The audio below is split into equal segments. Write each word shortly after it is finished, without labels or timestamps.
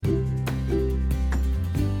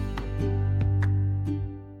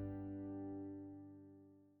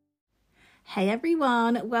Hey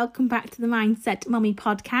everyone, welcome back to the Mindset Mummy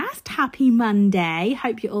podcast. Happy Monday.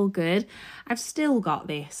 Hope you're all good. I've still got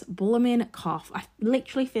this blooming cough. I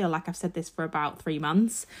literally feel like I've said this for about 3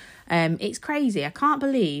 months. It's crazy. I can't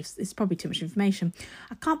believe, it's probably too much information.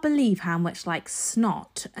 I can't believe how much like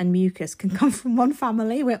snot and mucus can come from one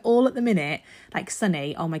family. We're all at the minute, like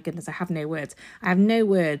Sonny, oh my goodness, I have no words. I have no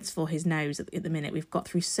words for his nose at the minute. We've got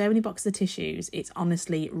through so many boxes of tissues. It's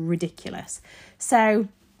honestly ridiculous. So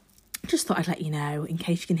just thought I'd let you know in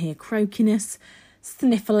case you can hear croakiness,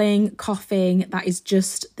 sniffling, coughing. It's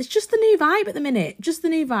just the new vibe at the minute. Just the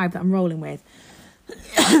new vibe that I'm rolling with.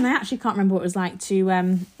 And I actually can't remember what it was like to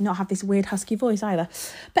not have this weird husky voice either.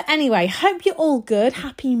 But anyway, hope you're all good.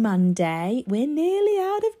 Happy Monday. We're nearly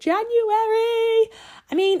out of January.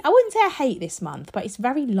 I mean, I wouldn't say I hate this month, but it's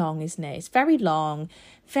very long, isn't it? It's very long,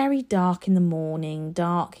 very dark in the morning,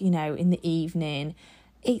 dark, in the evening.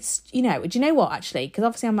 It's, do you know what, actually? Because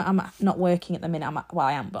obviously I'm not working at the minute.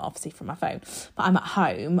 I am, but obviously from my phone. But I'm at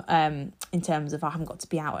home in terms of I haven't got to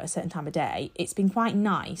be out at a certain time of day. It's been quite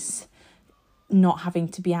nice not having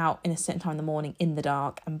to be out in a certain time in the morning in the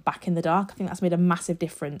dark and back in the dark. I think that's made a massive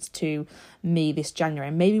difference to me this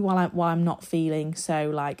January. Maybe while I'm not feeling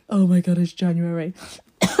so like, oh my God, it's January.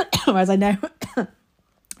 Whereas I know, there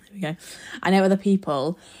we go. I know other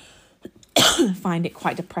people find it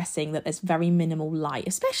quite depressing that there's very minimal light,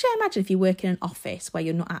 especially I imagine if you work in an office where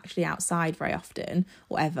you're not actually outside very often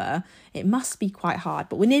or ever. It must be quite hard,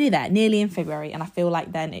 but we're nearly there, nearly in February, and I feel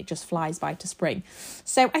like then it just flies by to spring.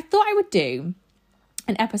 So I thought I would do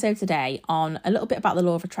an episode today on a little bit about the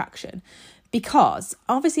law of attraction, because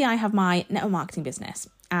obviously I have my network marketing business.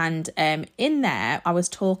 And in there, I was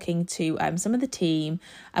talking to some of the team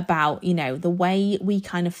about, the way we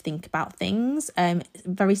kind of think about things,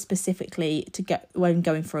 very specifically when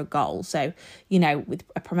going for a goal. So, with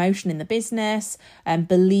a promotion in the business,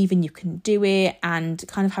 believing you can do it and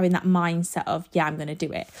kind of having that mindset of, yeah, I'm going to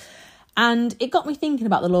do it. And it got me thinking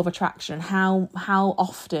about the law of attraction and how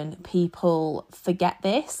often people forget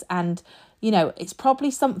this. And it's probably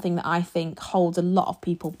something that I think holds a lot of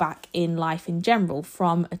people back in life in general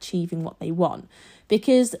from achieving what they want,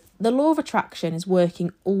 because the law of attraction is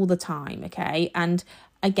working all the time, okay? And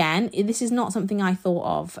again, this is not something I thought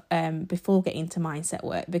of before getting into mindset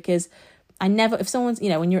work, because I never, if someone's,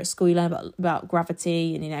 when you're at school, you learn about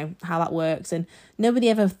gravity and, how that works. And nobody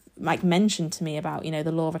ever mentioned to me about,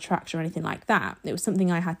 the law of attraction or anything like that. It was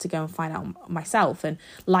something I had to go and find out myself. And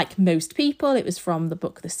like most people, it was from the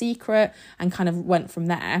book, The Secret, and kind of went from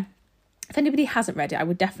there. If anybody hasn't read it, I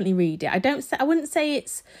would definitely read it. I wouldn't say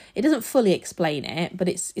it doesn't fully explain it, but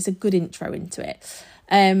it's a good intro into it.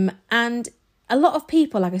 And a lot of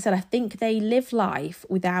people, like I said, I think they live life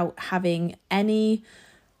without having any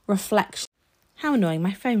reflection. How annoying,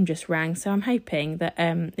 my phone just rang, so I'm hoping that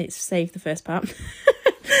it's saved the first part.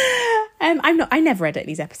 I never edit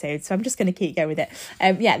these episodes, so I'm just going to keep going with it.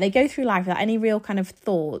 They go through life without any real kind of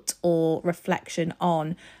thought or reflection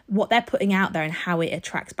on what they're putting out there and how it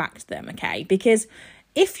attracts back to them, okay? Because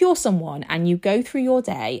if you're someone and you go through your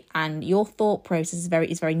day and your thought process is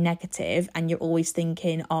very negative, and you're always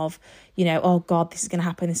thinking of, oh God, this is going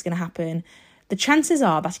to happen, the chances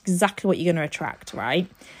are that's exactly what you're going to attract, right?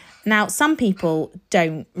 Now, some people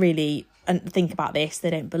don't really think about this.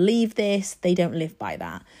 They don't believe this. They don't live by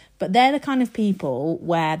that. But they're the kind of people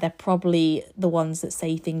where they're probably the ones that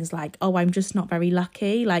say things like, oh, I'm just not very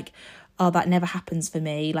lucky. Like, oh, that never happens for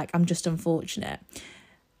me. Like, I'm just unfortunate.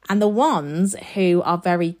 And the ones who are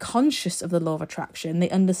very conscious of the law of attraction,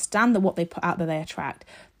 they understand that what they put out there, they attract.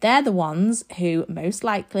 They're the ones who most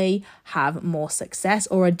likely have more success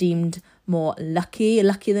or are deemed more lucky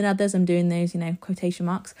than others. I'm doing those, quotation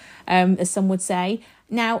marks, as some would say.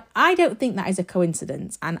 Now, I don't think that is a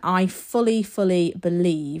coincidence, and I fully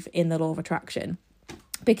believe in the law of attraction,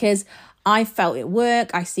 because I felt it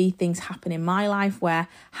work. I see things happen in my life where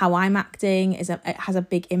how I'm acting it has a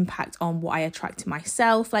big impact on what I attract to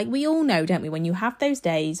myself. Like we all know, don't we? When you have those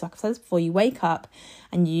days, like I've said before, you wake up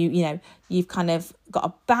and you've kind of got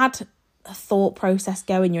a bad thought process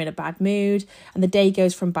going, you're in a bad mood, and the day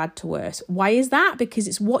goes from bad to worse. Why is that? Because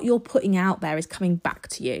it's what you're putting out there is coming back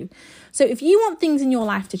to you. So if you want things in your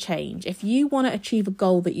life to change, if you want to achieve a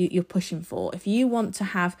goal that you're pushing for, if you want to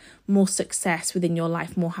have more success within your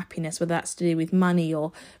life, more happiness, whether that's to do with money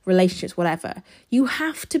or relationships, whatever, you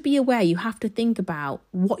have to be aware, you have to think about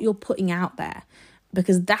what you're putting out there,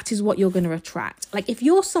 because that is what you're going to attract. Like if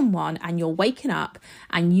you're someone and you're waking up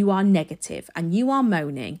and you are negative and you are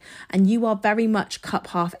moaning and you are very much cup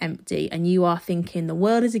half empty and you are thinking the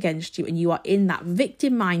world is against you and you are in that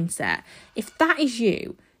victim mindset, if that is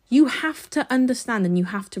you, You have to understand and you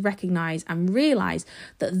have to recognize and realize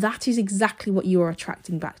that that is exactly what you are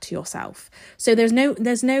attracting back to yourself. So there's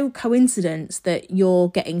no coincidence that you're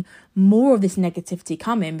getting more of this negativity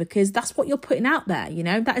coming, because that's what you're putting out there.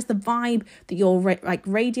 That is the vibe that you're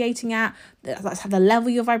radiating at. That's the level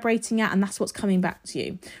you're vibrating at, and that's what's coming back to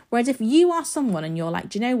you. Whereas if you are someone and you're like,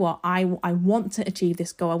 do you know what, I want to achieve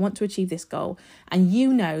this goal, I want to achieve this goal, and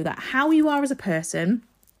you know that how you are as a person,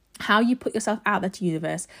 how you put yourself out there to the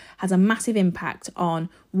universe has a massive impact on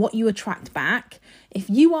what you attract back. If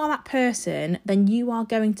you are that person, then you are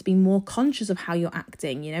going to be more conscious of how you're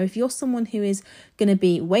acting. If you're someone who is going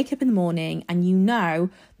to wake up in the morning and you know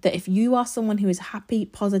that if you are someone who is happy,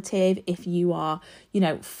 positive, if you are,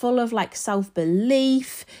 full of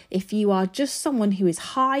self-belief, if you are just someone who is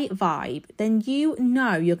high vibe, then you're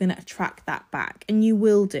going to attract that back, and you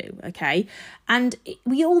will do, okay? And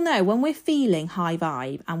we all know when we're feeling high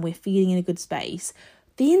vibe and we're feeling in a good space,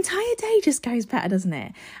 the entire day just goes better, doesn't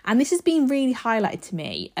it? And this has been really highlighted to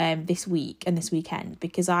me this week and this weekend,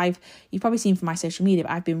 because you've probably seen from my social media,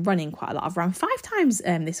 but I've been running quite a lot. I've run 5 times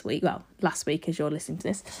this week. Well, last week, as you're listening to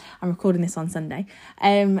this. I'm recording this on Sunday.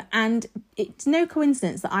 And it's no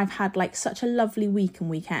coincidence that I've had such a lovely week and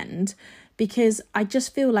weekend, because I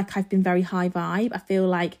just feel like I've been very high vibe. I feel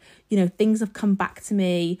like, things have come back to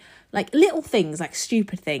me, little things,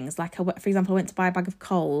 stupid things. For example, I went to buy a bag of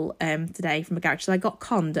coal today from a garage. So I got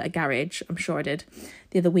conned at a garage, I'm sure I did,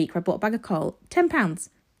 the other week, where I bought a bag of coal, £10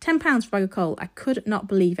 for a bag of coal. I could not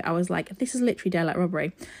believe it. I was like, this is literally daylight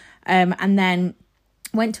robbery. And then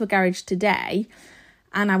went to a garage today,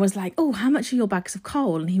 and I was like, oh, how much are your bags of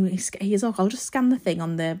coal? And he was like, I'll just scan the thing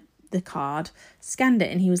on the card, scanned it,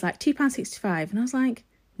 and he was like, £2.65. And I was like,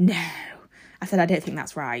 no. I said, I don't think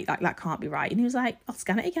that's right. That can't be right. And he was like, I'll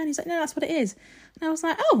scan it again. He's like, no, that's what it is. And I was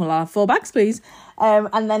like, oh, well, I'll have 4 bags, please.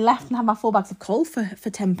 And then left and had my 4 bags of coal for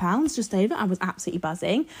 £10, just over. I was absolutely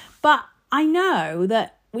buzzing. But I know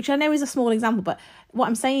that, which I know is a small example, but what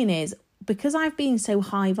I'm saying is, because I've been so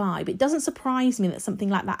high vibe, it doesn't surprise me that something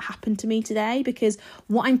like that happened to me today, because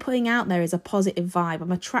what I'm putting out there is a positive vibe.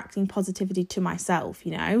 I'm attracting positivity to myself,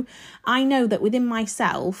 I know that within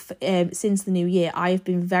myself, since the new year, I have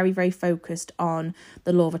been very, very focused on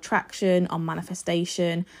the law of attraction, on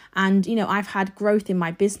manifestation. And, I've had growth in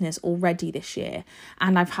my business already this year.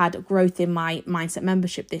 And I've had growth in my mindset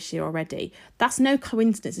membership this year already. That's no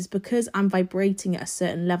coincidence. It's because I'm vibrating at a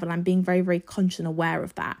certain level. I'm being very, very conscious and aware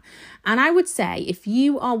of that. And I would say, if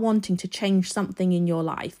you are wanting to change something in your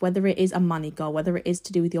life, whether it is a money goal, whether it is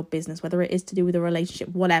to do with your business, whether it is to do with a relationship,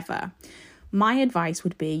 whatever, my advice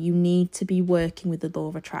would be you need to be working with the law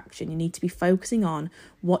of attraction. You need to be focusing on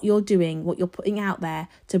what you're doing, what you're putting out there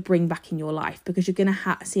to bring back in your life, because you're going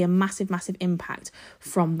to see a massive, massive impact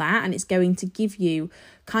from that. And it's going to give you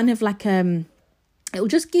kind of it'll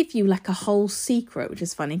just give you a whole secret, which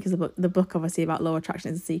is funny because the book obviously about law of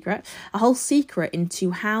attraction is a secret, a whole secret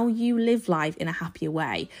into how you live life in a happier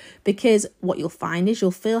way. Because what you'll find is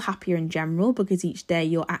you'll feel happier in general, because each day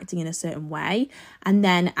you're acting in a certain way. And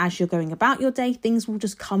then as you're going about your day, things will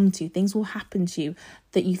just come to you, things will happen to you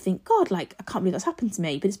that you think, God, I can't believe that's happened to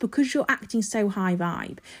me. But it's because you're acting so high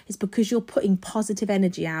vibe. It's because you're putting positive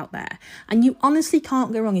energy out there. And you honestly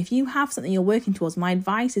can't go wrong. If you have something you're working towards, my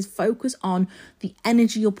advice is focus on the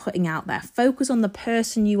energy you're putting out there. Focus on the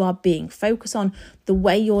person you are being. Focus on the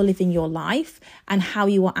way you're living your life and how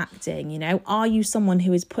you are acting. Are you someone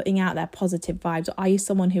who is putting out their positive vibes, or are you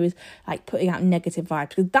someone who is putting out negative vibes?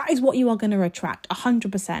 Because that is what you are going to attract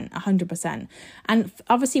 100%. And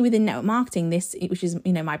obviously within network marketing, this, which is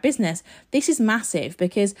my business, this is massive,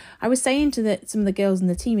 because I was saying to some of the girls in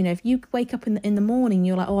the team, if you wake up in the morning,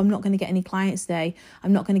 you're like, oh, I'm not going to get any clients today,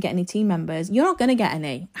 I'm not going to get any team members, you're not going to get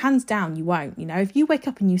any, hands down, you won't. If you wake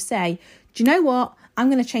up and you say, do you know what, I'm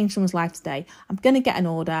going to change someone's life today, I'm going to get an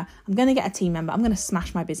order, I'm going to get a team member, I'm going to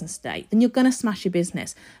smash my business today, then you're going to smash your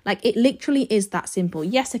business. It literally is that simple.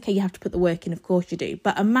 Yes, okay, you have to put the work in, of course you do,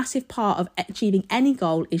 but a massive part of achieving any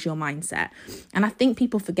goal is your mindset. And I think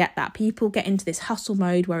people forget that. People get into this hustle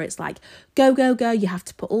mode where it's go, go, go, you have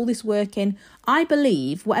to put all this work in. I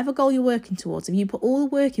believe whatever goal you're working towards, if you put all the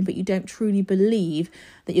work in but you don't truly believe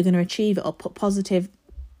that you're going to achieve it, or put positive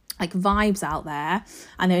vibes out there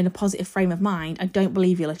and in a positive frame of mind, I don't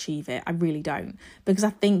believe you'll achieve it. I really don't, because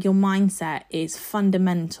I think your mindset is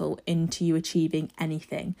fundamental into you achieving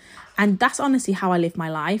anything. And that's honestly how I live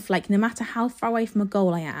my life. No matter how far away from a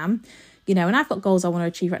goal I am, and I've got goals I want to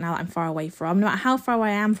achieve right now that I'm far away from. No matter how far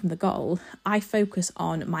away I am from the goal, I focus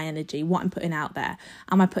on my energy, what I'm putting out there.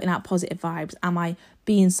 Am I putting out positive vibes? Am I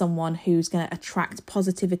being someone who's going to attract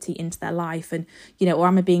positivity into their life? And, or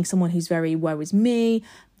am I being someone who's very woe is me,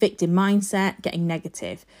 victim mindset, getting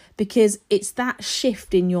negative, because it's that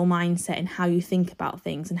shift in your mindset and how you think about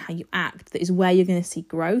things and how you act that is where you're going to see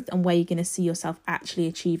growth and where you're going to see yourself actually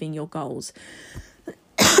achieving your goals.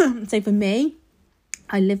 So for me,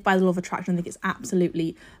 I live by the law of attraction. I think it's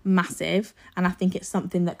absolutely massive, and I think it's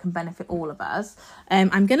something that can benefit all of us.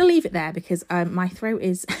 I'm going to leave it there because my throat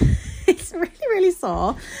is it's really, really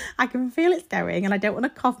sore. I can feel it's going, and I don't want to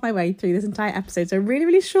cough my way through this entire episode. So a really,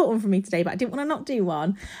 really short one for me today, but I didn't want to not do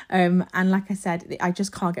one. And like I said, I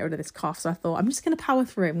just can't get rid of this cough. So I thought I'm just going to power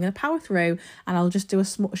through. I'm going to power through, and I'll just do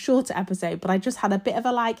a shorter episode. But I just had a bit of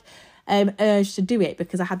a urge to do it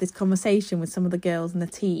because I had this conversation with some of the girls in the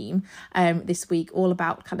team this week all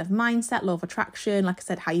about kind of mindset, law of attraction, like I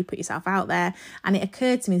said, how you put yourself out there. And it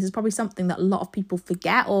occurred to me, this is probably something that a lot of people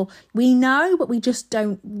forget, or we know but we just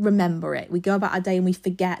don't remember it. We go about our day and we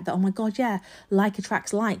forget that, oh my God, yeah, like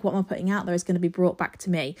attracts like. What am I putting out there is going to be brought back to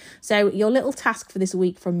me. So your little task for this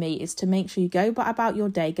week from me is to make sure you go about your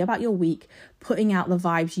day, go about your week, putting out the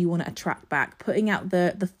vibes you want to attract back, putting out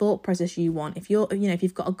the thought process you want. If if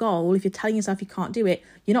you've got a goal, if you're telling yourself you can't do it,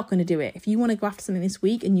 you're not going to do it. If you want to go after something this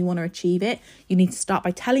week and you want to achieve it, you need to start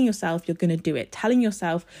by telling yourself you're going to do it, telling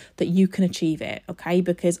yourself that you can achieve it, okay?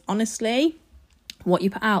 Because honestly, what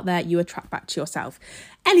you put out there, you attract back to yourself.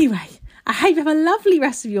 Anyway, I hope you have a lovely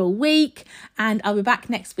rest of your week, and I'll be back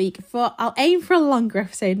next week I'll aim for a longer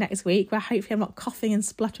episode next week where hopefully I'm not coughing and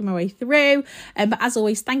spluttering my way through. But as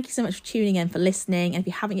always, thank you so much for tuning in, for listening. And if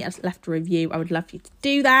you haven't yet left a review, I would love for you to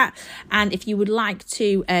do that. And if you would like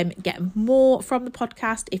to get more from the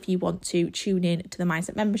podcast, if you want to tune in to the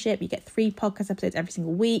Mindset membership, you get 3 podcast episodes every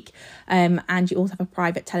single week. And you also have a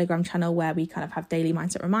private Telegram channel where we kind of have daily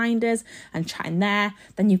mindset reminders and chat in there.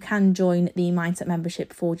 Then you can join the Mindset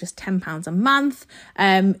membership for just £10 a month,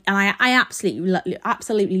 and I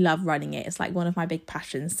absolutely love running it. It's like one of my big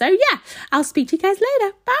passions. So yeah, I'll speak to you guys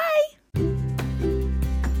later. Bye.